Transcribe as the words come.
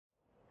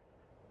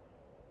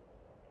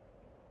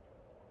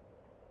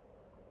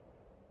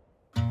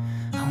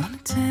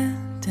tear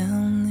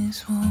down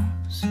these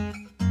walls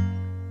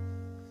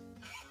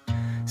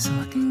so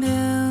I can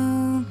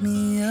build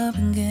me up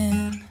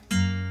again.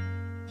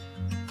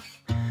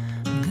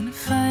 I'm gonna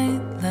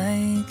fight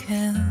like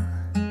hell,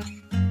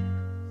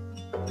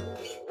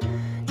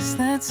 'cause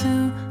that's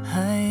who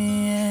I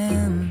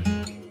am.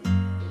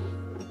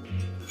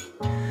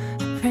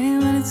 I pray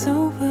when it's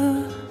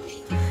over,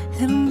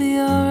 it'll be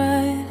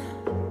alright.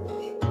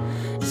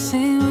 I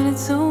say when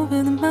it's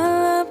over that my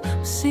love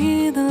will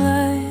see the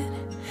light.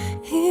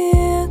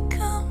 Here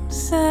comes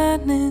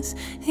sadness,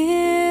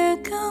 here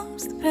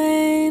comes the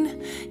pain,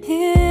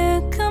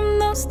 here come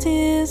those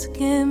tears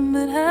again,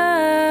 but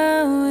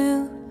I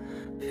will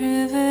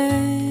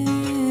prevail.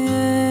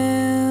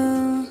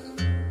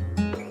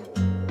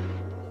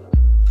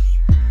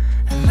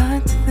 I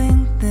like to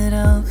think that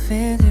I'll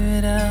figure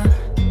it out.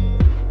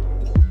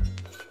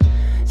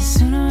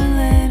 Sooner or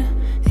later,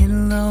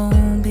 it'll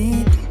all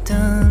be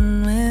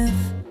done with.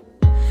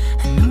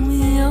 I know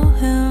we all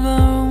have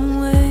our own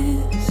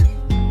ways,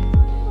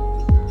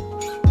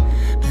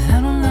 but I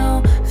don't know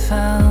if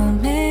I'll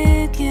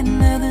make it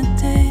another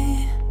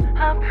day.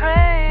 I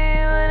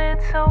pray when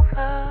it's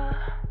over,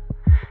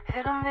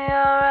 it'll be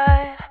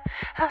alright.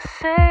 I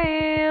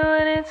say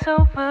when it's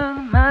over,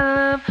 my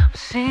love will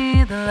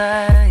see the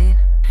light.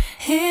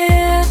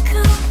 Here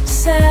comes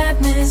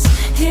sadness,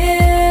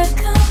 here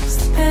comes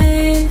the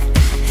pain,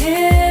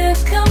 here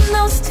come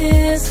those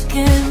tears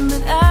again,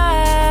 but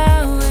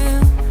I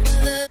will.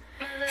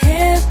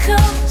 Here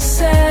comes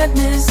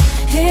sadness,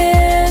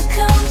 here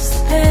comes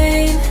the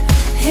pain,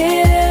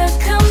 here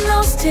come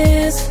those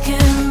tears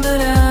again, but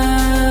I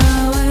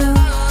will.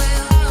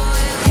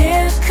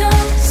 Here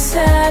comes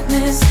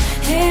sadness,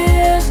 here